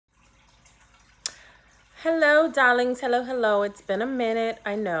Hello, darlings. Hello, hello. It's been a minute.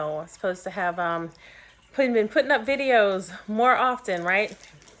 I know I'm supposed to have been putting up videos more often, right?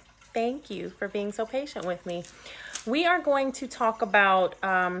 Thank you for being so patient with me. We are going to talk about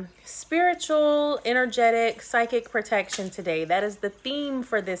spiritual, energetic, psychic protection today. That is the theme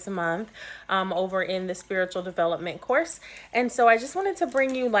for this month over in the spiritual development course. And so I just wanted to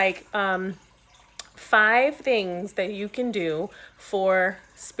bring you like 5 things that you can do for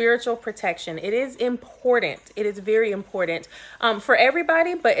spiritual protection. It is important. It is very important for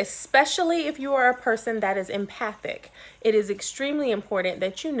everybody, but especially if you are a person that is empathic. It is extremely important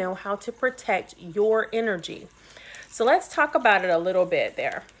that you know how to protect your energy. So let's talk about it a little bit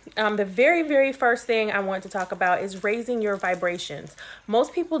there. The very first thing I want to talk about is raising your vibrations.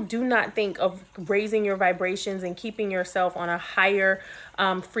 Most people do not think of raising your vibrations and keeping yourself on a higher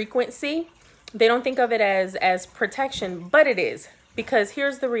frequency. They don't think of it as protection, but it is, because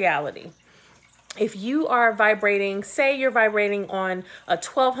here's the reality. If you are vibrating, say you're vibrating on a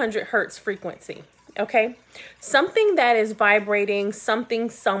 1200 hertz frequency, okay? Something that is vibrating,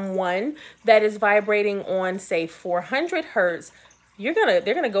 someone that is vibrating on, say, 400 hertz, they're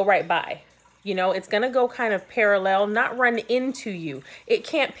gonna go right by. You know, it's going to go kind of parallel, not run into you. It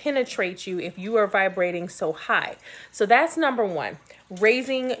can't penetrate you if you are vibrating so high. So that's number one,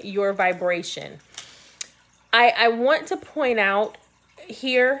 raising your vibration. I want to point out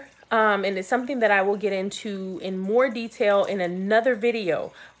here, and it's something that I will get into in more detail in another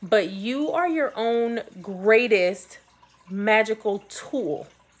video, but you are your own greatest magical tool,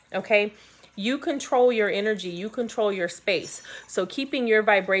 okay? You control your energy, you control your space. So keeping your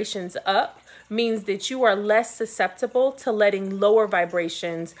vibrations up means that you are less susceptible to letting lower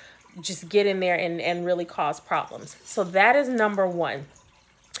vibrations just get in there and really cause problems. So that is number one.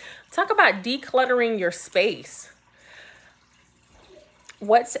 Talk about decluttering your space.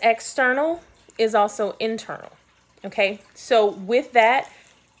 What's external is also internal, okay? So with that,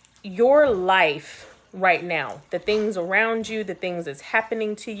 your life right now, the things around you, the things that's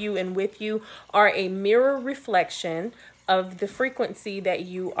happening to you and with you are a mirror reflection of the frequency that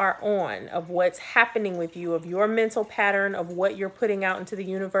you are on, of what's happening with you, of your mental pattern, of what you're putting out into the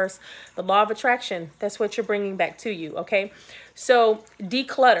universe. The law of attraction, that's what you're bringing back to you, okay? So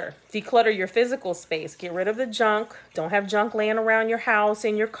declutter your physical space. Get rid of the junk. Don't have junk laying around your house,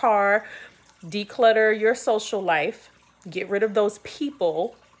 in your car. Declutter your social life. Get rid of those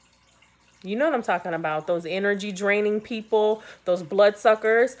people. You know what I'm talking about. Those energy draining people, those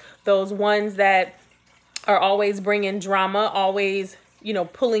bloodsuckers, those ones that are always bringing drama, always,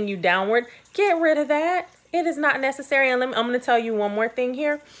 pulling you downward. Get rid of that. It is not necessary. And I'm going to tell you one more thing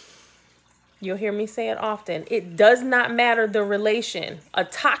here. You'll hear me say it often. It does not matter the relation. A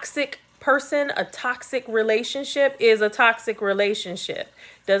toxic person, a toxic relationship is a toxic relationship.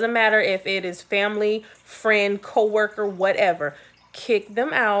 Doesn't matter if it is family, friend, coworker, whatever. Kick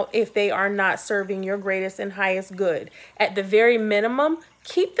them out if they are not serving your greatest and highest good. At the very minimum,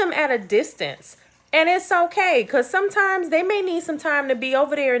 keep them at a distance. And it's okay, because sometimes they may need some time to be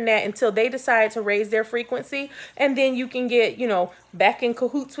over there in that until they decide to raise their frequency. And then you can get, back in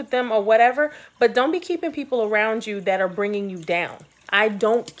cahoots with them or whatever. But don't be keeping people around you that are bringing you down. I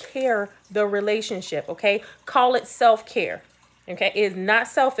don't care the relationship, okay? Call it self-care, okay? It is not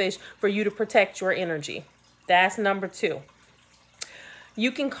selfish for you to protect your energy. That's number 2.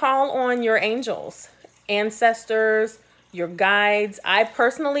 You can call on your angels, ancestors, your guides. I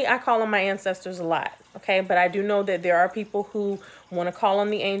call on my ancestors a lot, okay? But I do know that there are people who want to call on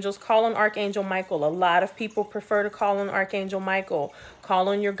the angels. Call on Archangel Michael. A lot of people prefer to call on Archangel Michael. Call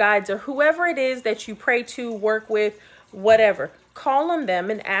on your guides or whoever it is that you pray to, work with, whatever. Call on them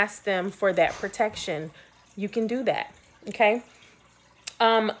and ask them for that protection. You can do that, okay?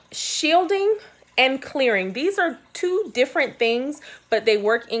 Shielding and clearing. These are 2 different things, but they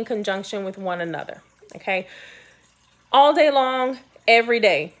work in conjunction with one another, okay? All day long, every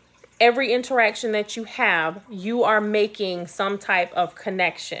day, every interaction that you have, you are making some type of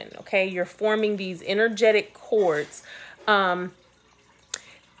connection, okay? You're forming these energetic cords, and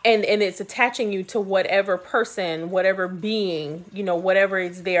it's attaching you to whatever person, whatever being, whatever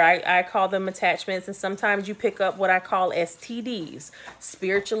is there. I call them attachments, and sometimes you pick up what I call STDs,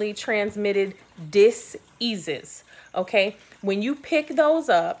 spiritually transmitted diseases, okay? When you pick those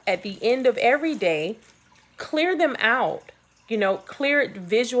up at the end of every day, clear them out, clear it,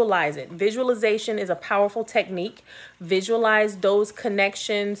 visualize it. Visualization is a powerful technique. Visualize those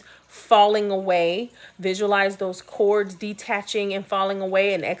connections falling away. Visualize those cords detaching and falling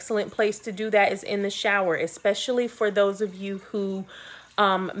away. An excellent place to do that is in the shower, especially for those of you who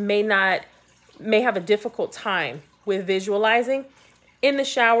may have a difficult time with visualizing. In the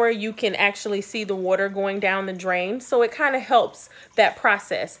shower, you can actually see the water going down the drain. So it kind of helps that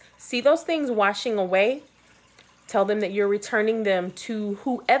process. See those things washing away? Tell them that you're returning them to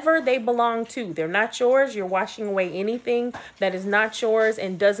whoever they belong to. They're not yours. You're washing away anything that is not yours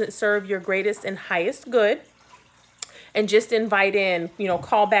and doesn't serve your greatest and highest good. And just invite in,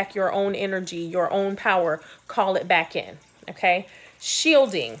 call back your own energy, your own power, call it back in. Okay.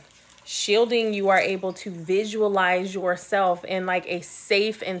 Shielding. Shielding, you are able to visualize yourself in like a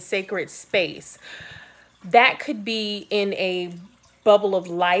safe and sacred space. That could be in a bubble of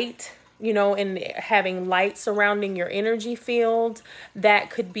light, and having light surrounding your energy field. That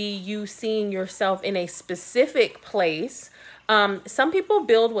could be you seeing yourself in a specific place. Some people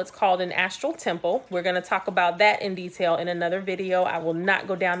build what's called an astral temple. We're going to talk about that in detail in another video. I will not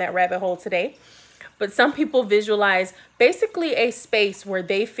go down that rabbit hole today. But some people visualize basically a space where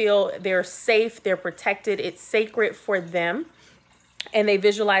they feel they're safe, they're protected, it's sacred for them. And they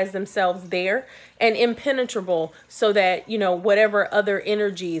visualize themselves there and impenetrable so that, whatever other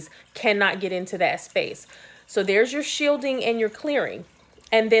energies cannot get into that space. So there's your shielding and your clearing.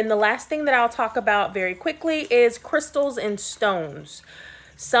 And then the last thing that I'll talk about very quickly is crystals and stones.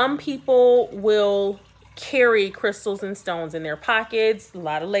 Some people will carry crystals and stones in their pockets. A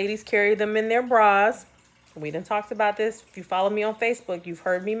lot of ladies carry them in their bras. We done talked about this. If you follow me on Facebook, you've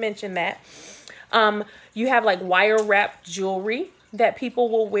heard me mention that. You have like wire wrapped jewelry that people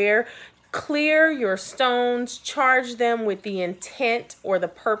will wear. Clear your stones, charge them with the intent or the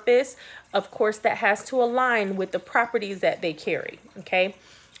purpose. Of course, that has to align with the properties that they carry. Okay.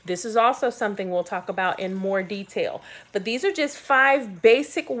 This is also something we'll talk about in more detail, but these are just 5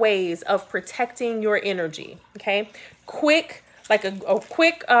 basic ways of protecting your energy. Okay. Quick, like a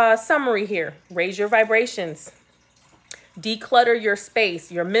quick summary here. Raise your vibrations. Declutter your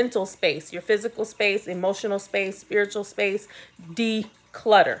space, your mental space, your physical space, emotional space, spiritual space.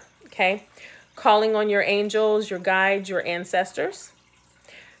 Declutter. Okay. Calling on your angels, your guides, your ancestors.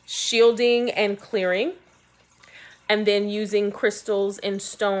 Shielding and clearing. And then using crystals and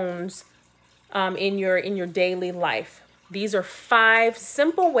stones in your daily life. These are 5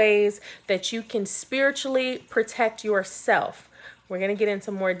 simple ways that you can spiritually protect yourself. We're going to get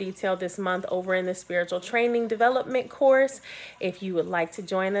into more detail this month over in the spiritual training development course. If you would like to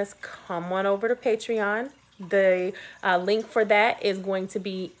join us, come on over to Patreon. The link for that is going to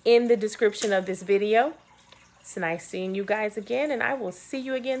be in the description of this video. It's nice seeing you guys again, and I will see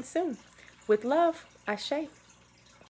you again soon. With love, Asé.